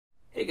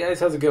Guys,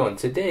 how's it going?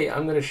 Today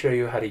I'm going to show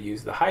you how to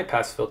use the high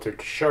pass filter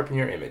to sharpen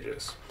your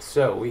images.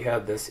 So we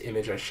have this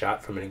image I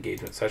shot from an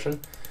engagement session.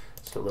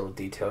 Just a little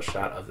detail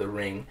shot of the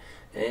ring,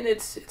 and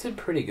it's in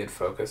pretty good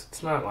focus.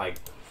 It's not like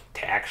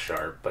tack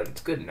sharp, but it's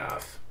good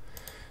enough.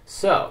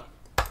 So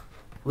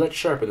let's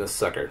sharpen this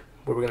sucker.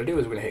 What we're going to do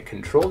is we're going to hit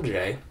Control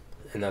J,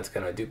 and that's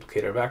going to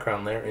duplicate our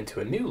background layer into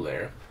a new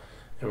layer,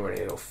 and we're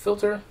going to go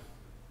Filter,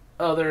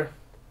 Other,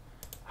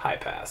 High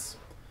Pass.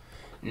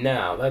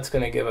 Now that's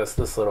going to give us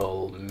this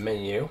little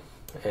menu,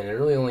 and it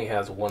really only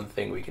has one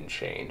thing we can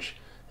change,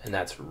 and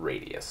that's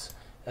radius,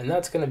 and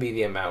that's going to be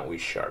the amount we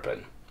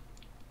sharpen.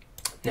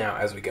 Now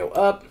as we go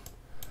up,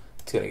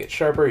 it's going to get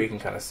sharper. You can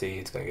kind of see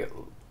it's going to get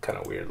kind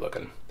of weird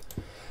looking.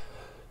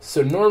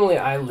 So normally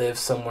I live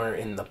somewhere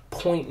in the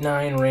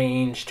 0.9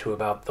 range to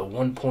about the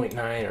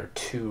 1.9 or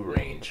 2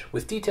 range.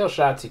 With detail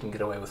shots you can get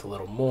away with a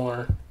little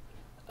more,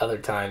 other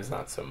times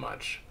not so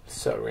much.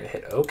 So we're going to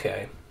hit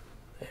OK,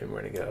 and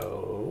we're going to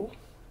go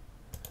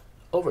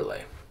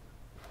overlay,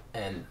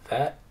 and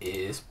that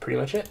is pretty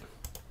much it.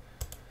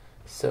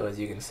 So as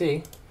you can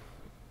see,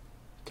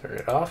 turn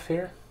it off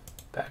here,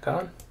 back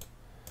on,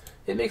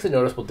 it makes a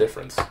noticeable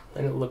difference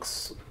and it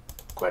looks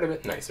quite a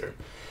bit nicer.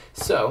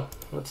 So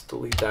let's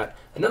delete that.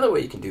 Another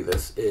way you can do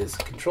this is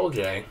Control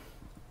J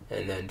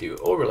and then do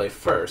overlay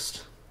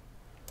first,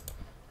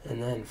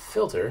 and then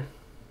filter,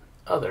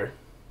 other,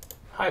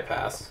 high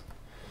pass.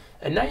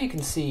 And now you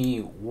can see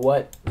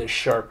what the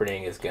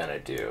sharpening is going to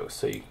do.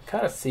 So you can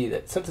kind of see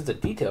that since it's a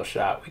detail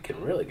shot, we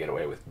can really get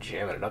away with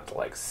jamming it up to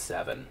like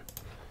 7.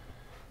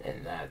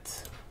 And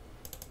that,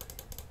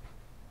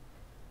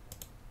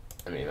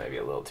 I mean, maybe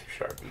a little too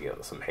sharp. You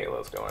get some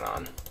halos going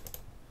on.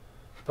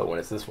 But when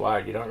it's this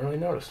wide, you don't really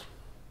notice.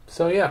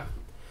 So yeah,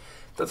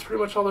 that's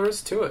pretty much all there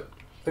is to it.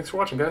 Thanks for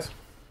watching, guys.